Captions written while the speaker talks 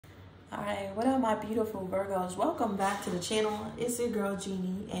Alright, what up my beautiful Virgos? Welcome back to the channel. It's your girl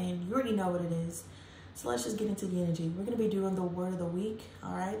Jeannie and you already know what it is. So let's just get into the energy. We're going to be doing the word of the week.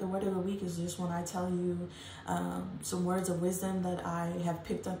 Alright, the word of the week is just when I tell you some words of wisdom that I have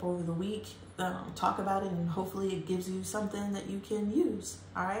picked up over the week. Talk about it and hopefully it gives you something that you can use.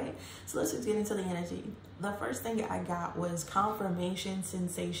 Alright, so let's just get into the energy. The first thing I got was confirmation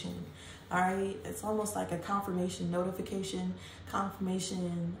sensation. All right, it's almost like a confirmation notification,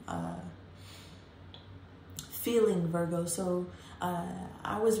 confirmation feeling, Virgo. So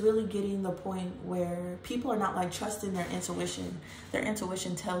I was really getting the point where people are not like trusting their intuition. Their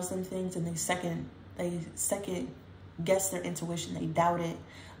intuition tells them things and they second guess their intuition. They doubt it.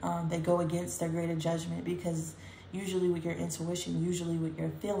 They go against their greater judgment because usually with your intuition, usually with your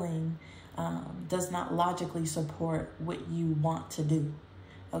feeling, does not logically support what you want to do.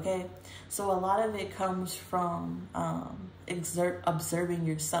 Okay, so a lot of it comes from observing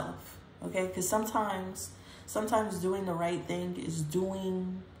yourself. Okay, because sometimes doing the right thing is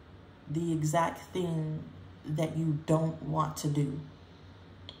doing the exact thing that you don't want to do.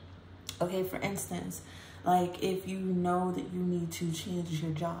 Okay, for instance, like if you know that you need to change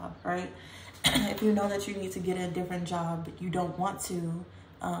your job, right? If you know that you need to get a different job, but you don't want to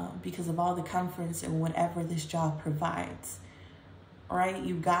because of all the comforts and whatever this job provides. Right,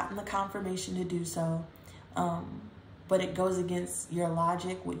 you've gotten the confirmation to do so, but it goes against your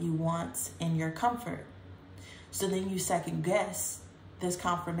logic, what you want, and your comfort. So then you second guess this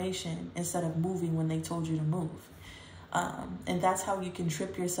confirmation instead of moving when they told you to move. And that's how you can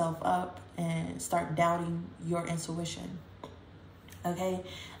trip yourself up and start doubting your intuition. Okay,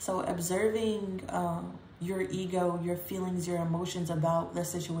 so observing your ego, your feelings, your emotions about the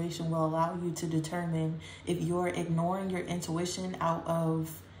situation will allow you to determine if you're ignoring your intuition out of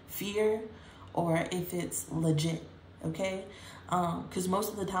fear or if it's legit, okay? Because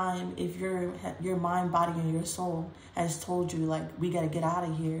most of the time, if your mind, body, and your soul has told you, like, we got to get out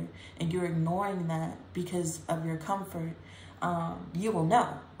of here, and you're ignoring that because of your comfort, you will know,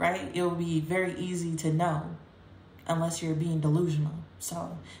 right? It will be very easy to know unless you're being delusional.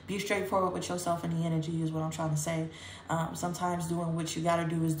 So be straightforward with yourself and the energy is what I'm trying to say. Sometimes doing what you got to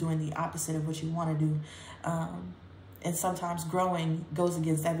do is doing the opposite of what you want to do. And sometimes growing goes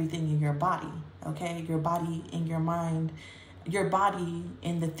against everything in your body, okay? Your body and your mind, your body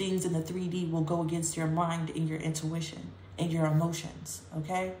and the things in the 3D will go against your mind and your intuition and your emotions,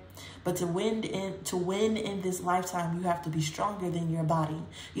 okay? But to win in this lifetime, you have to be stronger than your body.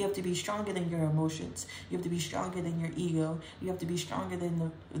 You have to be stronger than your emotions. You have to be stronger than your ego. You have to be stronger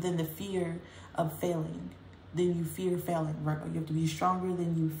than the fear of failing. Than you fear failing, Virgo. You have to be stronger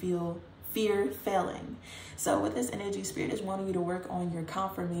than you fear failing. So with this energy, Spirit is wanting you to work on your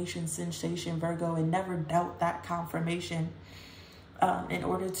confirmation sensation, Virgo, and never doubt that confirmation. In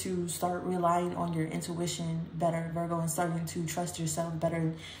order to start relying on your intuition better, Virgo, and starting to trust yourself better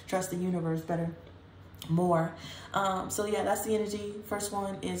and trust the universe better, more. So yeah, that's the energy. First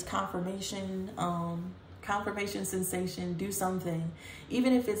one is confirmation, confirmation sensation. Do something.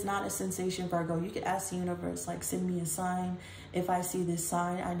 Even if it's not a sensation, Virgo, you could ask the universe, like, send me a sign. If I see this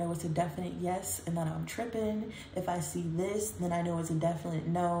sign, I know it's a definite yes and that I'm tripping. If I see this, then I know it's a definite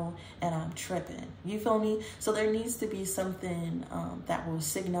no and I'm tripping. You feel me? So there needs to be something that will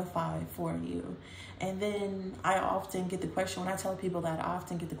signify for you. And then I often get the question, when I tell people that, I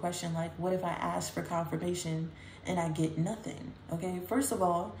often get the question, like, what if I ask for confirmation and I get nothing? Okay, first of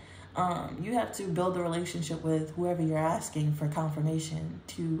all, you have to build a relationship with whoever you're asking for confirmation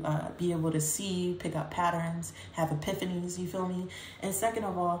to be able to see, pick up patterns, have epiphanies, you feel me? And second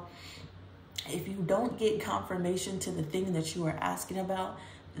of all, if you don't get confirmation to the thing that you are asking about,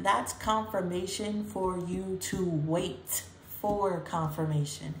 that's confirmation for you to wait for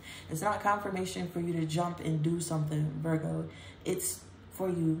confirmation. It's not confirmation for you to jump and do something, Virgo. It's for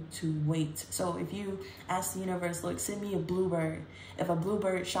you to wait. So if you ask the universe, look, send me a bluebird. If a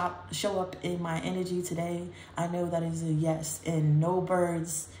bluebird show up in my energy today, I know that is a yes. And no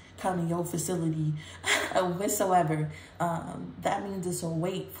birds come to your facility whatsoever. That means it's a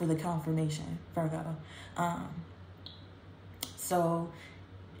wait for the confirmation, Virgo. So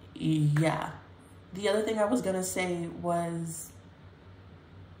yeah. The other thing I was gonna say was,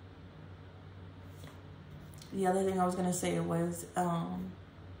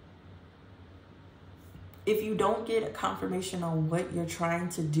 if you don't get a confirmation on what you're trying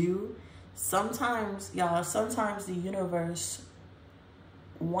to do, sometimes, y'all, sometimes the universe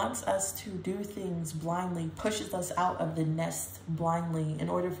wants us to do things blindly, pushes us out of the nest blindly in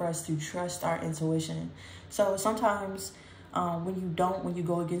order for us to trust our intuition. So sometimes When you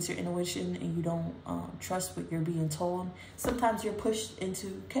go against your intuition and you don't trust what you're being told, sometimes you're pushed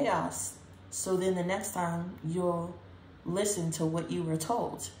into chaos. So then the next time you'll listen to what you were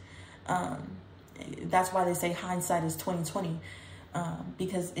told. That's why they say hindsight is 20/20.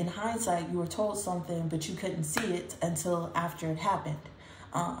 Because in hindsight, you were told something, but you couldn't see it until after it happened.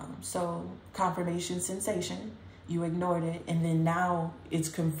 So confirmation sensation, you ignored it, and then now it's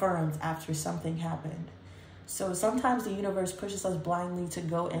confirmed after something happened. So sometimes the universe pushes us blindly to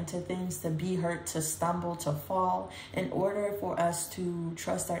go into things, to be hurt, to stumble, to fall, in order for us to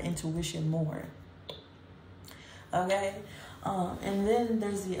trust our intuition more. Okay? And then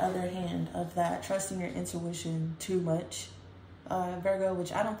there's the other hand of that, trusting your intuition too much, Virgo,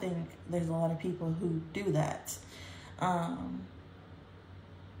 which I don't think there's a lot of people who do that.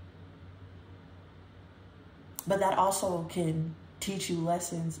 But that also can teach you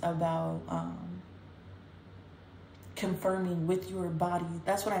lessons about confirming with your body.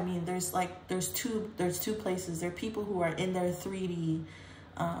 That's what I mean. There's two places. There are people who are in their 3D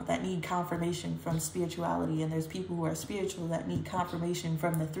that need confirmation from spirituality, and there's people who are spiritual that need confirmation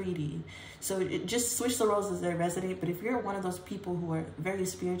from the 3D. So it just switch the roles as they resonate. But if you're one of those people who are very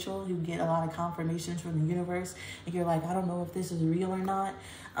spiritual, who get a lot of confirmations from the universe, and you're like, I don't know if this is real or not,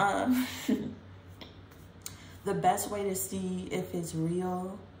 the best way to see if it's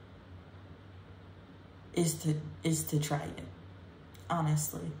real is to try it.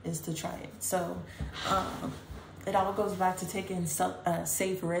 Honestly, is to try it. So it all goes back to taking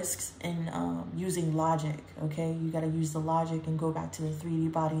safe risks and using logic. Okay, you got to use the logic and go back to the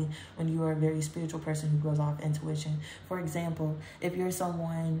 3D body when you are a very spiritual person who goes off intuition. For example, if you're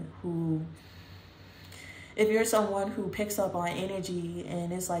someone who picks up on energy,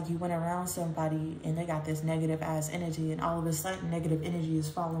 and it's like you went around somebody and they got this negative ass energy, and all of a sudden negative energy is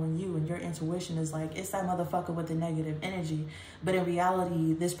following you, and your intuition is like, it's that motherfucker with the negative energy. But in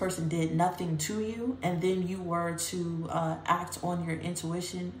reality, this person did nothing to you, and then you were to act on your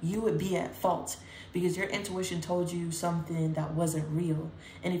intuition, you would be at fault because your intuition told you something that wasn't real.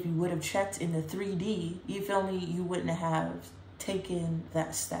 And if you would have checked in the 3D, you feel me, you wouldn't have taken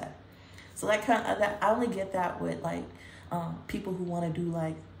that step. So I only get that with like people who want to do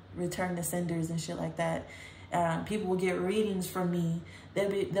like return to senders and shit like that. People will get readings from me.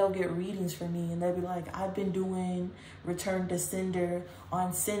 They'll get readings from me, and they'll be like, I've been doing return to sender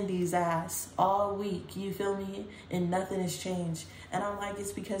on Cindy's ass all week. You feel me? And nothing has changed. And I'm like,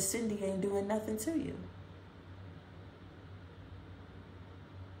 it's because Cindy ain't doing nothing to you.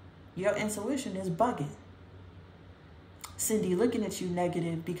 Your intuition is bugging. Cindy looking at you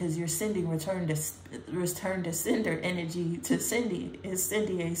negative because you're sending return to sender energy to Cindy, and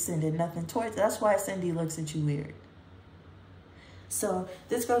Cindy ain't sending nothing towards it. That's why Cindy looks at you weird. So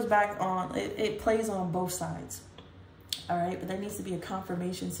this goes back on, it plays on both sides. All right, but there needs to be a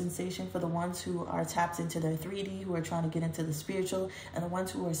confirmation sensation for the ones who are tapped into their 3D, who are trying to get into the spiritual, and the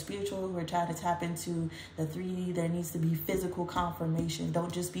ones who are spiritual, who are trying to tap into the 3D. There needs to be physical confirmation.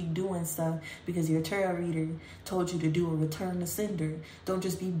 Don't just be doing stuff because your tarot reader told you to do a return to sender. Don't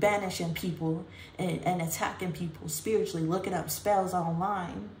just be banishing people and attacking people spiritually, looking up spells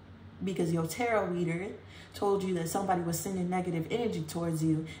online because your tarot reader told you that somebody was sending negative energy towards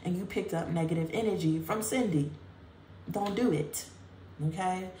you, and you picked up negative energy from Cindy. Don't do it,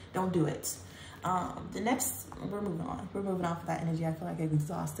 okay? Don't do it. The next, we're moving on. We're moving on from that energy. I feel like I've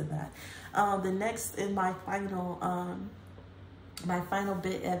exhausted that. The next in my final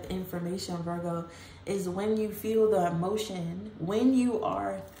bit of information, Virgo, is when you feel the emotion. When you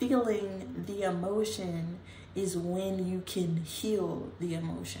are feeling the emotion is when you can heal the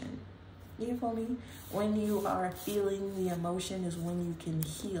emotion. You feel me? When you are feeling the emotion is when you can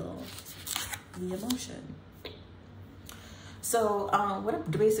heal the emotion. So what I'm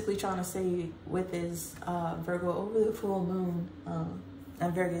basically trying to say with is, Virgo, over the full moon,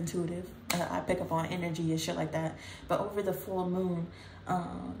 I'm very intuitive. I pick up on energy and shit like that. But over the full moon,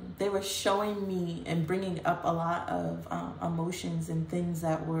 they were showing me and bringing up a lot of emotions and things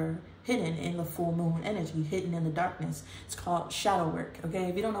that were hidden in the full moon energy, hidden in the darkness. It's called shadow work, okay?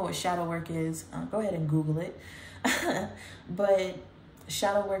 If you don't know what shadow work is, go ahead and Google it. But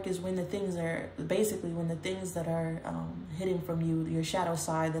shadow work is when the things are, basically when the things that are hidden from you, your shadow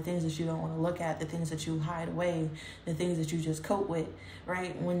side, the things that you don't want to look at, the things that you hide away, the things that you just cope with,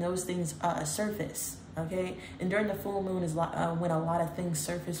 right? When those things surface, okay? And during the full moon is when a lot of things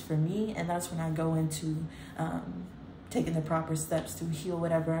surface for me, and that's when I go into taking the proper steps to heal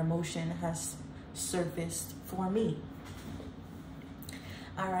whatever emotion has surfaced for me.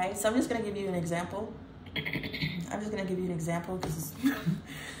 All right, so I'm just going to give you an example. I'm just going to give you an example because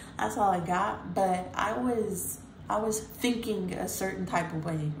that's all I got. But I was I was thinking a certain type of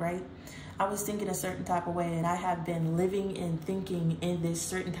way, right? I was thinking a certain type of way, and I have been living and thinking in this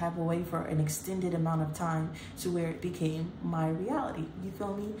certain type of way for an extended amount of time to where it became my reality. You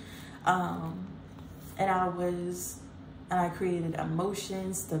feel me? And I created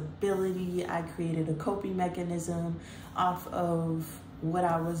emotion, stability. I created a coping mechanism off of what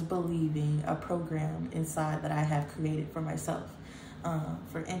I was believing, a program inside that I have created for myself.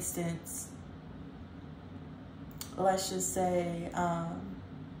 For instance, let's just say,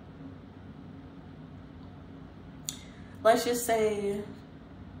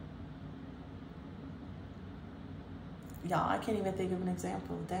 y'all, I can't even think of an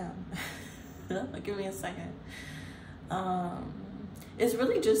example. Damn. Give me a second. It's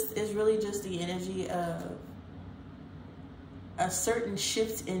really just the energy of a certain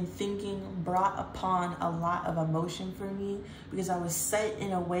shift in thinking brought upon a lot of emotion for me, because I was set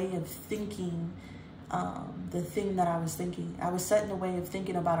in a way of thinking the thing that I was thinking. I was set in a way of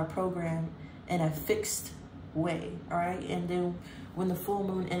thinking about a program in a fixed way, all right? And then when the full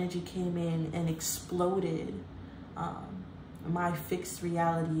moon energy came in and exploded my fixed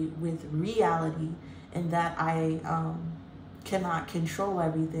reality with reality, and that I cannot control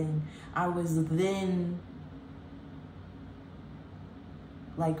everything, I was then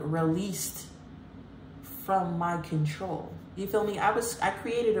like released from my control. You feel me? I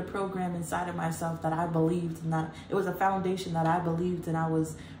created a program inside of myself that I believed in, that it was a foundation that I believed in. I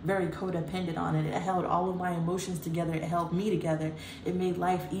was very codependent on it. It held all of my emotions together. It held me together. It made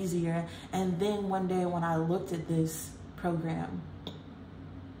life easier. And then one day when I looked at this program,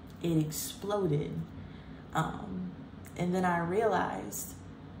 it exploded. And then I realized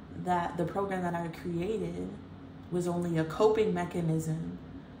that the program that I created was only a coping mechanism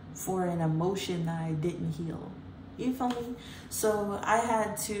for an emotion that I didn't heal. You feel me? So I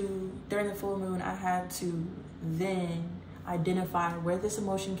had to, during the full moon, I had to then identify where this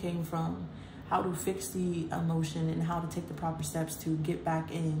emotion came from, how to fix the emotion, and how to take the proper steps to get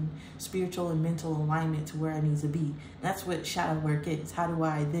back in spiritual and mental alignment to where I need to be. And that's what shadow work is. How do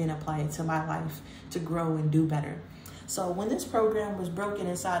I then apply it to my life to grow and do better? So when this program was broken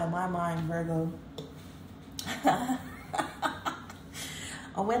inside of my mind, Virgo,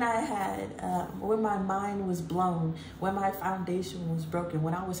 when my mind was blown, when my foundation was broken,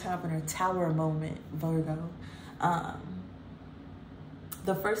 when I was having a tower moment, Virgo,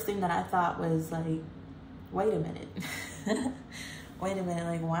 the first thing that I thought was like, wait a minute. Wait a minute,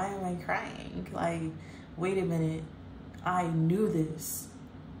 like, why am I crying? Like, wait a minute, I knew this.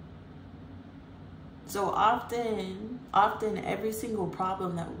 So often every single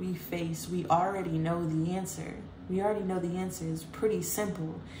problem that we face, we already know the answer. We already know the answer. It's pretty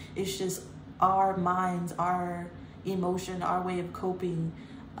simple. It's just our minds, our emotion, our way of coping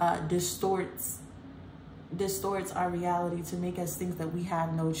distorts our reality to make us think that we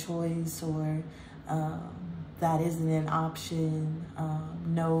have no choice, or that isn't an option.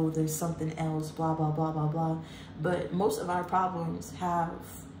 No, there's something else, blah, blah, blah, blah, blah. But most of our problems have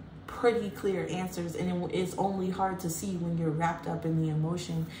pretty clear answers, and it's only hard to see when you're wrapped up in the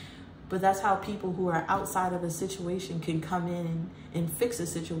emotion. But that's how people who are outside of a situation can come in and fix a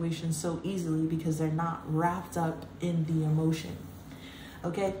situation so easily, because they're not wrapped up in the emotion.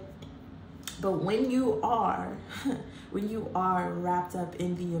 Okay? But when you are wrapped up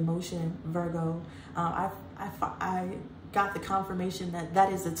in the emotion, Virgo, I got the confirmation that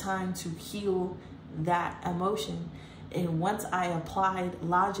that is the time to heal that emotion. And once I applied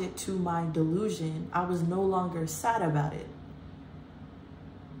logic to my delusion, I was no longer sad about it.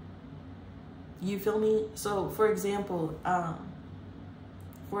 You feel me? So, for example,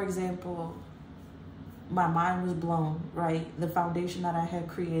 my mind was blown, right? The foundation that I had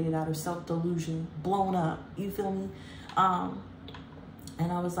created out of self-delusion, blown up. You feel me?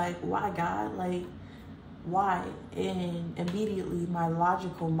 And I was like, why, God? Like, why? And immediately my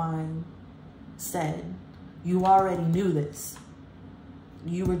logical mind said, you already knew this.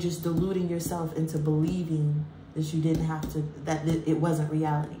 You were just deluding yourself into believing that you didn't have to, that it wasn't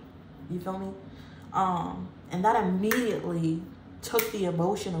reality. You feel me? And that immediately took the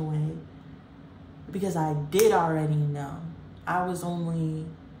emotion away, because I did already know. I was only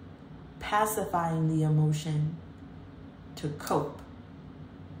pacifying the emotion to cope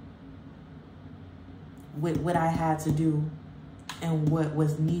with what I had to do and what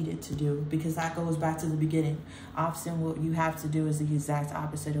was needed to do, because that goes back to the beginning. Often what you have to do is the exact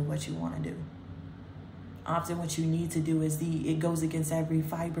opposite of what you want to do. Often what you need to do is it goes against every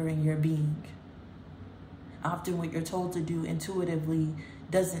fiber in your being. Often what you're told to do intuitively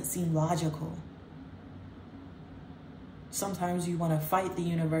doesn't seem logical. sometimes you want to fight the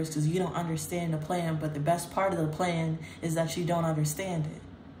universe because you don't understand the plan, but the best part of the plan is that you don't understand it.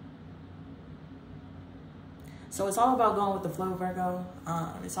 So it's all about going with the flow, Virgo.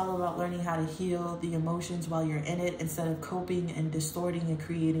 It's all about learning how to heal the emotions while you're in it, instead of coping and distorting and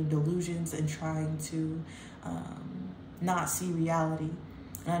creating delusions and trying to not see reality.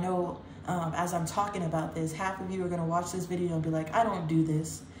 And I know as I'm talking about this, half of you are going to watch this video and be like, I don't do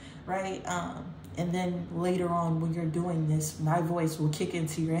this, right? And then later on, when you're doing this, my voice will kick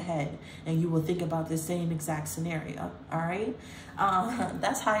into your head and you will think about the same exact scenario, all right?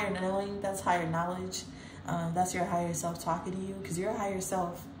 That's higher knowing, that's higher knowledge. That's your higher self talking to you, because your higher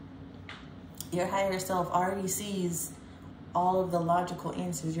self already sees all of the logical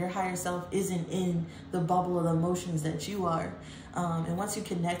answers. Your higher self isn't in the bubble of emotions that you are. And once you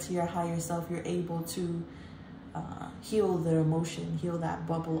connect to your higher self, you're able to heal the emotion, heal that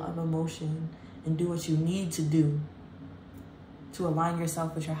bubble of emotion, and do what you need to do to align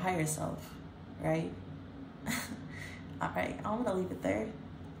yourself with your higher self, right? All right, I'm gonna leave it there.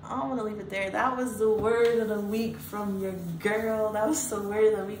 That was the word of the week from your girl.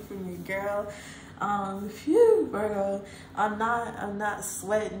 Phew, Virgo. I'm not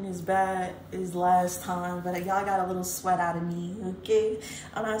sweating as bad as last time, but y'all got a little sweat out of me, okay?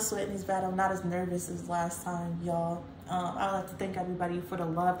 I'm not sweating as bad. I'm not as nervous as last time, y'all. I'd like to thank everybody for the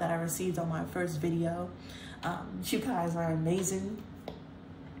love that I received on my first video. You guys are amazing.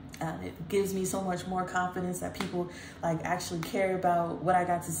 It gives me so much more confidence that people like actually care about what I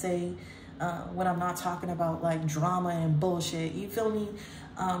got to say when I'm not talking about like drama and bullshit. You feel me?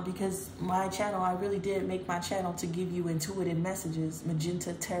 Because my channel, I really did make my channel to give you intuitive messages,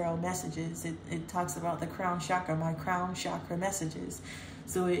 Magenta Tarot messages. It talks about the crown chakra, my crown chakra messages.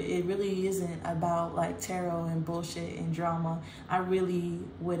 So it really isn't about like tarot and bullshit and drama. I really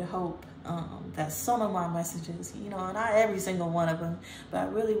would hope that some of my messages, you know, not every single one of them, but I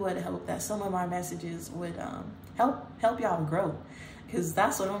really would hope that some of my messages would help y'all grow, because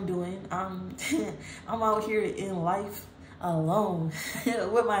that's what I'm doing. I'm out here in life alone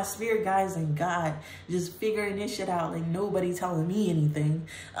with my spirit guides and God, just figuring this shit out. Like nobody telling me anything,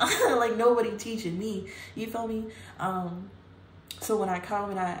 like nobody teaching me. You feel me? So when I come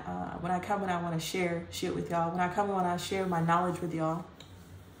and I want to share shit with y'all, when I share my knowledge with y'all,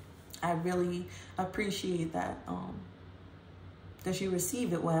 I really appreciate that that you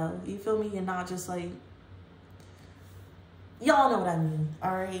receive it well. You feel me? And not just like, y'all know what I mean,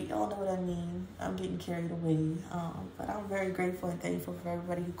 all right? Y'all know what I mean. I'm getting carried away, but I'm very grateful and thankful for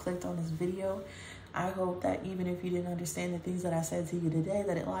everybody who clicked on this video. I hope that even if you didn't understand the things that I said to you today,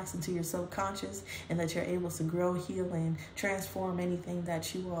 that it locks into your subconscious and that you're able to grow, heal, and transform anything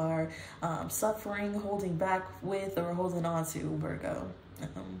that you are suffering, holding back with, or holding on to, Virgo.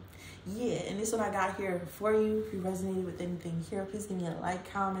 Yeah, and this is what I got here for you. If you resonated with anything here, please give me a like,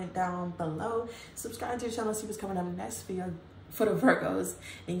 comment down below. Subscribe to your channel, see what's coming up next video for the Virgos.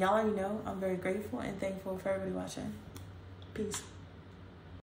 And y'all already know I'm very grateful and thankful for everybody watching. Peace.